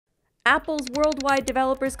Apple's Worldwide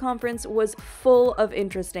Developers Conference was full of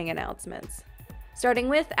interesting announcements. Starting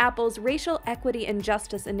with Apple's Racial Equity and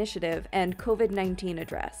Justice Initiative and COVID-19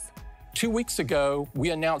 address. 2 weeks ago, we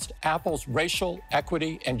announced Apple's Racial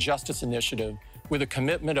Equity and Justice Initiative with a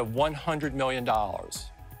commitment of $100 million.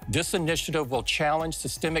 This initiative will challenge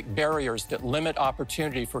systemic barriers that limit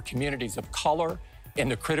opportunity for communities of color in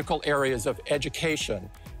the critical areas of education,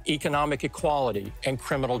 economic equality, and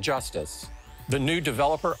criminal justice. The new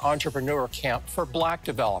Developer Entrepreneur Camp for Black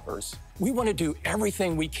developers. We want to do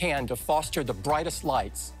everything we can to foster the brightest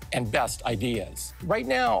lights and best ideas. Right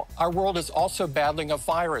now, our world is also battling a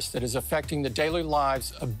virus that is affecting the daily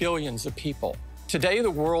lives of billions of people. Today,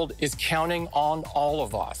 the world is counting on all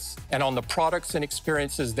of us and on the products and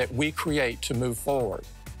experiences that we create to move forward.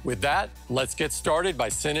 With that, let's get started by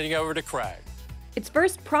sending it over to Craig. Its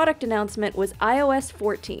first product announcement was iOS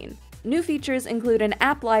 14. New features include an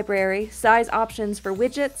app library, size options for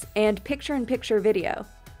widgets, and picture-in-picture video.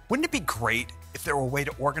 Wouldn't it be great if there were a way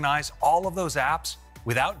to organize all of those apps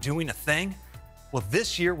without doing a thing? Well,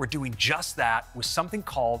 this year we're doing just that with something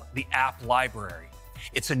called the App Library.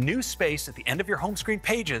 It's a new space at the end of your home screen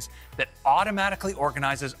pages that automatically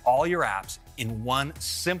organizes all your apps in one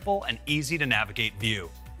simple and easy to navigate view.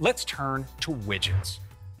 Let's turn to widgets.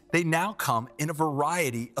 They now come in a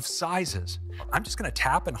variety of sizes. I'm just gonna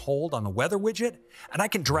tap and hold on the weather widget, and I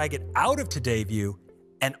can drag it out of Today View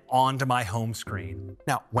and onto my home screen.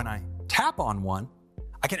 Now, when I tap on one,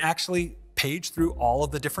 I can actually page through all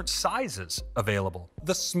of the different sizes available.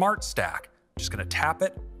 The Smart Stack, just gonna tap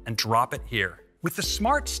it and drop it here. With the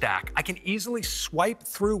Smart Stack, I can easily swipe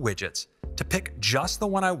through widgets to pick just the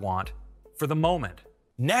one I want for the moment.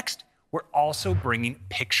 Next, we're also bringing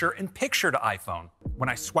Picture-in-Picture to iPhone. When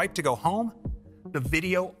I swipe to go home, the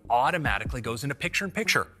video automatically goes into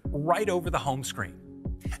Picture-in-Picture right over the home screen.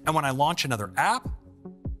 And when I launch another app,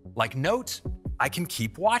 like Notes, I can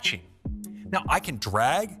keep watching. Now, I can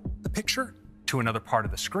drag the picture to another part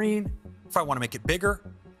of the screen. If I want to make it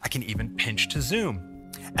bigger, I can even pinch to zoom.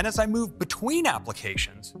 And as I move between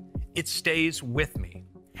applications, it stays with me.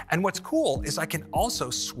 And what's cool is I can also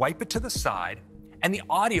swipe it to the side, and the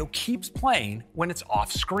audio keeps playing when it's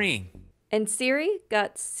off screen. And Siri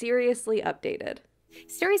got seriously updated.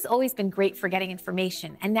 Siri's always been great for getting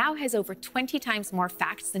information and now has over 20 times more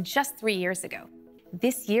facts than just 3 years ago.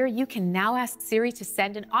 This year, you can now ask Siri to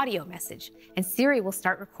send an audio message, and Siri will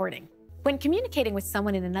start recording. When communicating with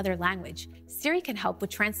someone in another language, Siri can help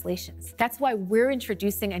with translations. That's why we're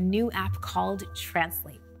introducing a new app called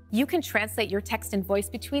Translate. You can translate your text and voice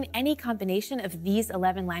between any combination of these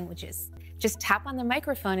 11 languages. Just tap on the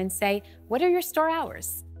microphone and say, "What are your store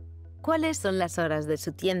hours?" ¿Cuáles son las horas de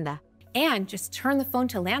su tienda? And just turn the phone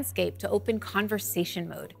to landscape to open conversation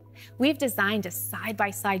mode. We've designed a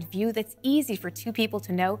side-by-side view that's easy for two people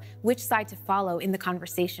to know which side to follow in the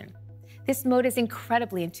conversation. This mode is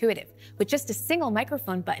incredibly intuitive, with just a single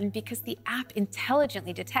microphone button because the app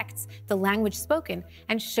intelligently detects the language spoken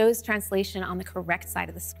and shows translation on the correct side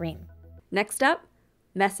of the screen. Next up,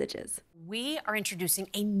 messages. We are introducing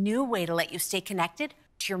a new way to let you stay connected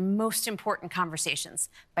to your most important conversations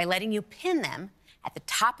by letting you pin them at the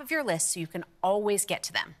top of your list so you can always get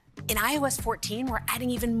to them. In iOS 14, we're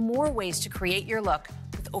adding even more ways to create your look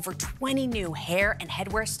with over 20 new hair and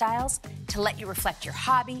headwear styles to let you reflect your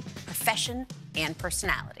hobby, profession, and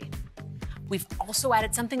personality. We've also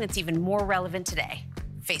added something that's even more relevant today,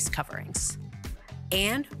 face coverings.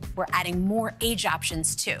 And we're adding more age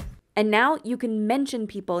options too. And now you can mention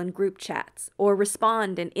people in group chats or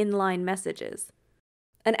respond in inline messages.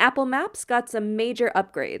 And Apple Maps got some major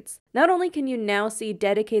upgrades. Not only can you now see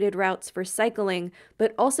dedicated routes for cycling,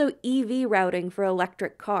 but also EV routing for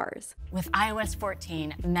electric cars. With iOS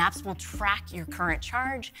 14, Maps will track your current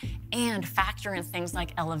charge and factor in things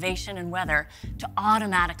like elevation and weather to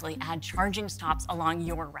automatically add charging stops along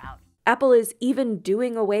your route. Apple is even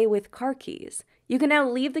doing away with car keys. You can now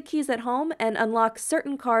leave the keys at home and unlock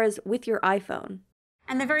certain cars with your iPhone.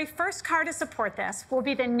 And the very first car to support this will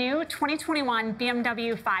be the new 2021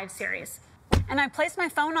 BMW 5 Series. And I place my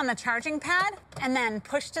phone on the charging pad and then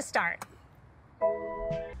push to start.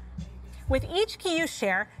 With each key you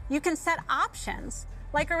share, you can set options,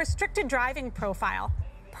 like a restricted driving profile,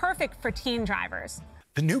 perfect for teen drivers.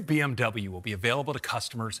 The new BMW will be available to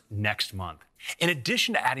customers next month. In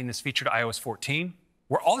addition to adding this feature to iOS 14,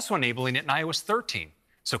 we're also enabling it in iOS 13,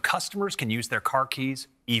 so customers can use their car keys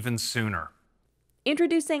even sooner.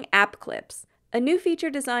 Introducing App Clips, a new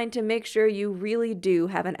feature designed to make sure you really do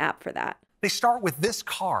have an app for that. They start with this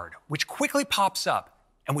card, which quickly pops up,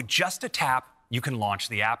 and with just a tap, you can launch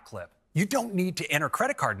the app clip. You don't need to enter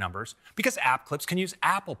credit card numbers because app clips can use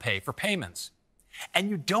Apple Pay for payments. And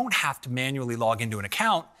you don't have to manually log into an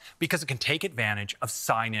account because it can take advantage of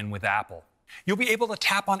Sign In with Apple. You'll be able to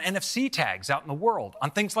tap on NFC tags out in the world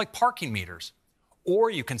on things like parking meters. Or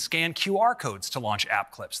you can scan QR codes to launch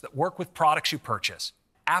app clips that work with products you purchase.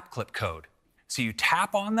 App clip code. So you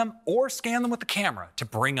tap on them or scan them with the camera to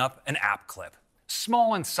bring up an app clip.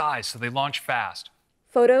 Small in size so they launch fast.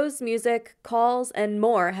 Photos, music, calls, and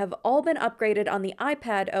more have all been upgraded on the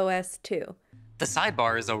iPad OS too. The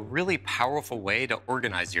sidebar is a really powerful way to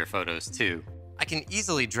organize your photos too. I can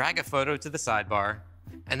easily drag a photo to the sidebar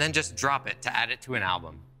and then just drop it to add it to an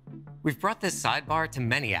album. We've brought this sidebar to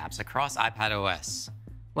many apps across iPad OS,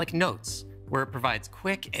 like Notes, where it provides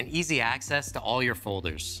quick and easy access to all your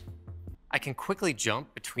folders. I can quickly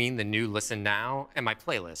jump between the new Listen Now and my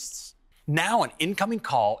playlists. Now an incoming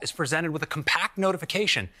call is presented with a compact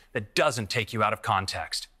notification that doesn't take you out of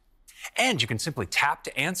context. And you can simply tap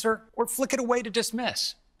to answer or flick it away to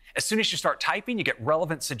dismiss. As soon as you start typing, you get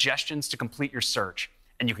relevant suggestions to complete your search,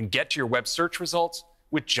 and you can get to your web search results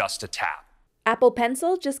with just a tap. Apple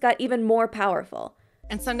Pencil just got even more powerful.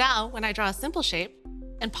 And so now when I draw a simple shape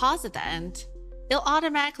and pause at the end, it'll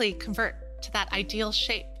automatically convert to that ideal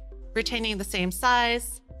shape, retaining the same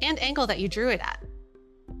size and angle that you drew it at.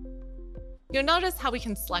 You'll notice how we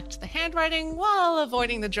can select the handwriting while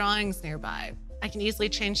avoiding the drawings nearby. I can easily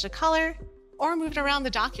change the color or move it around the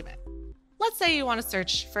document. Let's say you want to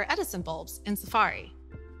search for Edison bulbs in Safari.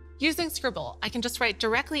 Using Scribble, I can just write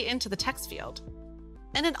directly into the text field,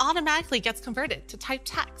 and it automatically gets converted to typed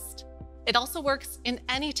text. It also works in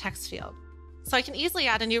any text field, so I can easily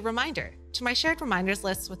add a new reminder to my shared reminders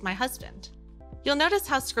list with my husband. You'll notice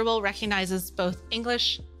how Scribble recognizes both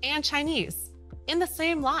English and Chinese in the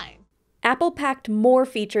same line. Apple packed more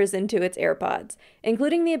features into its AirPods,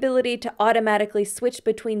 including the ability to automatically switch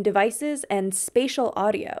between devices and spatial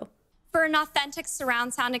audio. For an authentic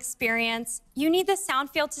surround sound experience, you need the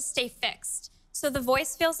sound field to stay fixed, so the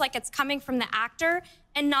voice feels like it's coming from the actor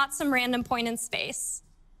and not some random point in space.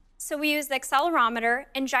 So we use the accelerometer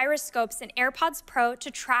and gyroscopes in AirPods Pro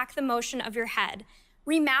to track the motion of your head,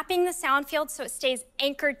 remapping the sound field so it stays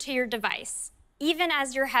anchored to your device, even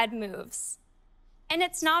as your head moves. And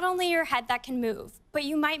it's not only your head that can move, but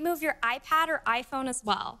you might move your iPad or iPhone as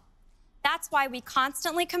well. That's why we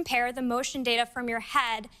constantly compare the motion data from your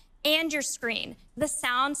head and your screen. The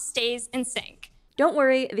sound stays in sync. Don't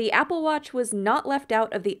worry, the Apple Watch was not left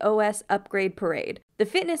out of the OS upgrade parade. The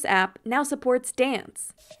fitness app now supports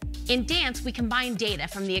dance. In Dance, we combine data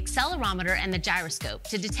from the accelerometer and the gyroscope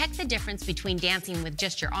to detect the difference between dancing with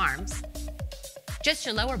just your arms, just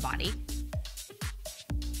your lower body,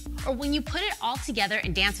 or when you put it all together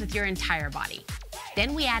and dance with your entire body.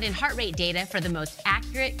 Then we add in heart rate data for the most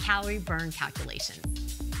accurate calorie burn calculations.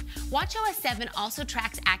 WatchOS 7 also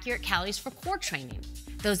tracks accurate calories for core training,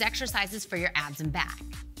 those exercises for your abs and back.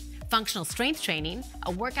 Functional strength training,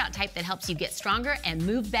 a workout type that helps you get stronger and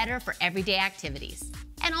move better for everyday activities.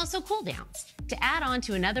 And also cool downs, to add on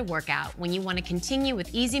to another workout when you want to continue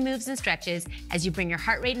with easy moves and stretches as you bring your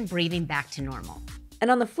heart rate and breathing back to normal. And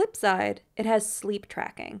on the flip side, it has sleep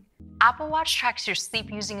tracking. Apple Watch tracks your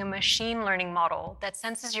sleep using a machine learning model that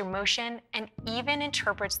senses your motion and even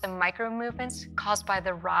interprets the micro movements caused by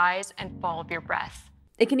the rise and fall of your breath.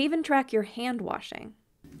 It can even track your hand washing.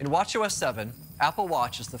 In WatchOS 7, Apple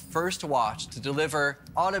Watch is the first watch to deliver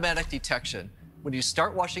automatic detection when you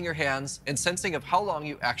start washing your hands and sensing of how long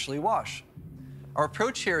you actually wash. Our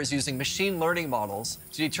approach here is using machine learning models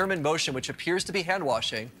to determine motion which appears to be hand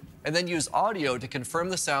washing, and then use audio to confirm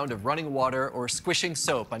the sound of running water or squishing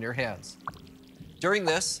soap on your hands. During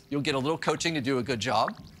this, you'll get a little coaching to do a good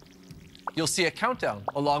job. You'll see a countdown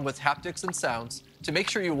along with haptics and sounds to make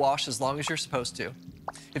sure you wash as long as you're supposed to.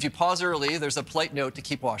 If you pause early, there's a polite note to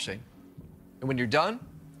keep washing. And when you're done,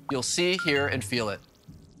 you'll see, hear, and feel it.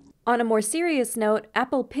 On a more serious note,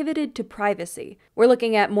 Apple pivoted to privacy. We're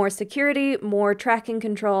looking at more security, more tracking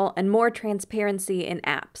control, and more transparency in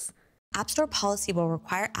apps. App Store policy will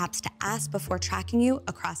require apps to ask before tracking you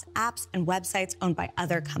across apps and websites owned by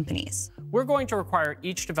other companies. We're going to require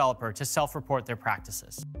each developer to self-report their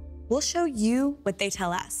practices. We'll show you what they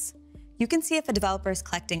tell us. You can see if a developer is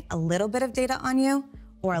collecting a little bit of data on you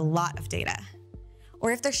or a lot of data,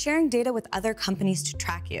 or if they're sharing data with other companies to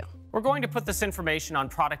track you. We're going to put this information on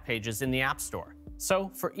product pages in the App Store.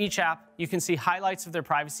 So for each app, you can see highlights of their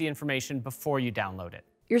privacy information before you download it.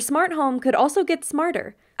 Your smart home could also get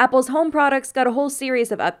smarter. Apple's home products got a whole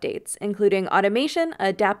series of updates, including automation,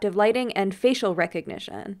 adaptive lighting, and facial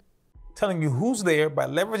recognition. Telling you who's there by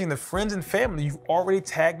leveraging the friends and family you've already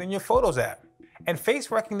tagged in your Photos app. And face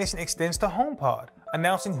recognition extends to HomePod,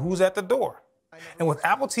 announcing who's at the door. And with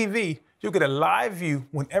Apple TV, you'll get a live view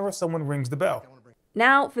whenever someone rings the bell.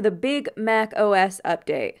 Now for the big macOS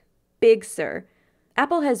update, Big Sur.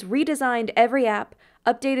 Apple has redesigned every app,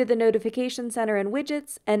 updated the notification center and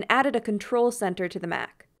widgets, and added a control center to the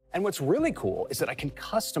Mac. And what's really cool is that I can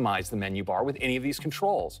customize the menu bar with any of these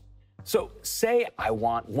controls. So say I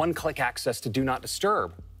want one-click access to Do Not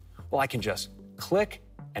Disturb. Well, I can just click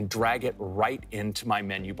and drag it right into my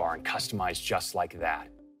menu bar and customize just like that.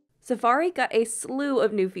 Safari got a slew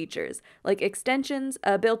of new features, like extensions,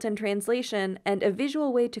 a built-in translation, and a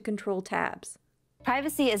visual way to control tabs.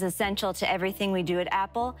 Privacy is essential to everything we do at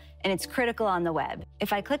Apple, and it's critical on the web.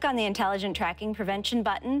 If I click on the Intelligent Tracking Prevention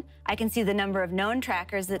button, I can see the number of known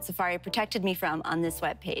trackers that Safari protected me from on this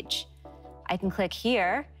web page. I can click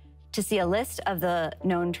here to see a list of the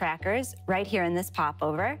known trackers right here in this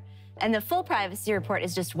popover, and the full privacy report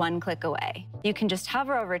is just one click away. You can just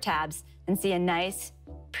hover over tabs and see a nice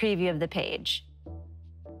preview of the page.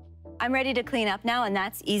 I'm ready to clean up now, and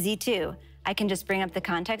that's easy too. I can just bring up the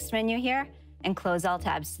context menu here and close all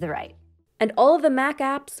tabs to the right. And all of the Mac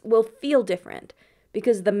apps will feel different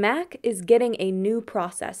because the Mac is getting a new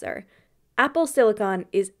processor. Apple Silicon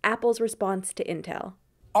is Apple's response to Intel.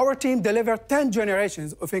 Our team delivered 10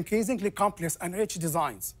 generations of increasingly complex and rich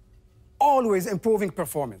designs, always improving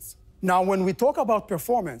performance. Now, when we talk about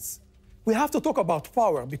performance, we have to talk about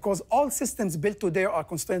power because all systems built today are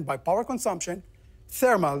constrained by power consumption,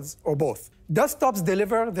 thermals, or both. Desktops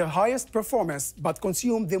deliver the highest performance but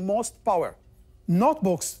consume the most power.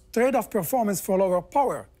 Notebooks trade off performance for lower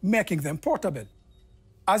power, making them portable.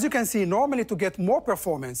 As you can see, normally to get more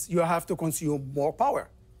performance, you have to consume more power.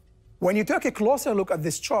 When you take a closer look at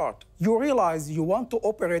this chart, you realize you want to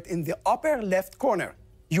operate in the upper left corner.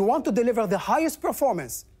 You want to deliver the highest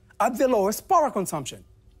performance at the lowest power consumption.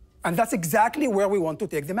 And that's exactly where we want to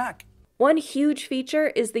take the Mac. One huge feature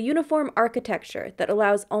is the uniform architecture that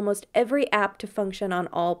allows almost every app to function on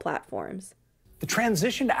all platforms. The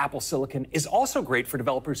transition to Apple Silicon is also great for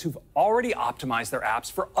developers who've already optimized their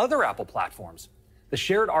apps for other Apple platforms. The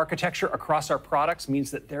shared architecture across our products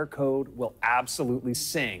means that their code will absolutely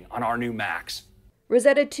sing on our new Macs.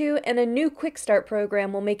 Rosetta 2 and a new Quick Start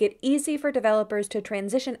program will make it easy for developers to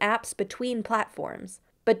transition apps between platforms.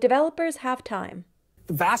 But developers have time.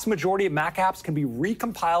 The vast majority of Mac apps can be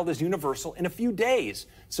recompiled as universal in a few days,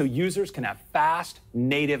 so users can have fast,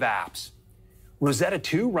 native apps. Rosetta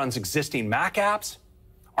 2 runs existing Mac apps.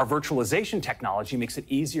 Our virtualization technology makes it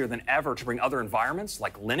easier than ever to bring other environments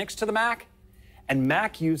like Linux to the Mac. And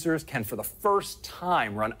Mac users can, for the first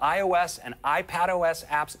time, run iOS and iPadOS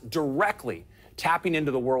apps directly, tapping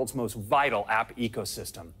into the world's most vital app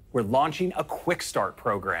ecosystem. We're launching a Quick Start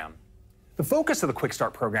program. The focus of the Quick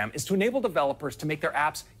Start program is to enable developers to make their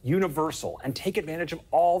apps universal and take advantage of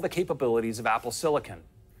all the capabilities of Apple Silicon.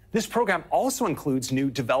 This program also includes new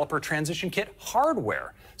Developer Transition Kit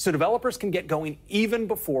hardware, so developers can get going even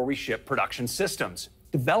before we ship production systems.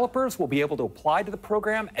 Developers will be able to apply to the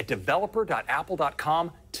program at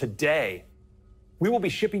developer.apple.com today. We will be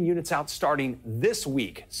shipping units out starting this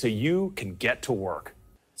week, so you can get to work.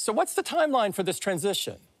 So what's the timeline for this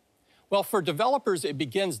transition? Well, for developers, it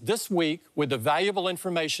begins this week with the valuable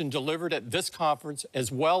information delivered at this conference,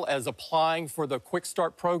 as well as applying for the Quick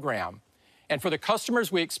Start program. And for the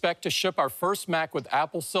customers, we expect to ship our first Mac with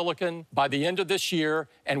Apple Silicon by the end of this year,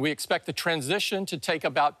 and we expect the transition to take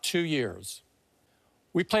about 2 years.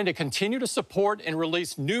 We plan to continue to support and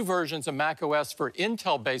release new versions of macOS for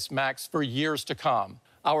Intel-based Macs for years to come.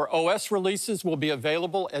 Our OS releases will be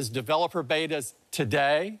available as developer betas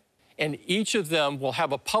today, and each of them will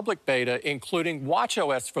have a public beta, including Watch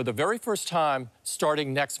OS for the very first time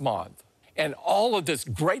starting next month. And all of this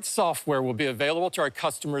great software will be available to our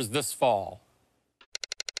customers this fall.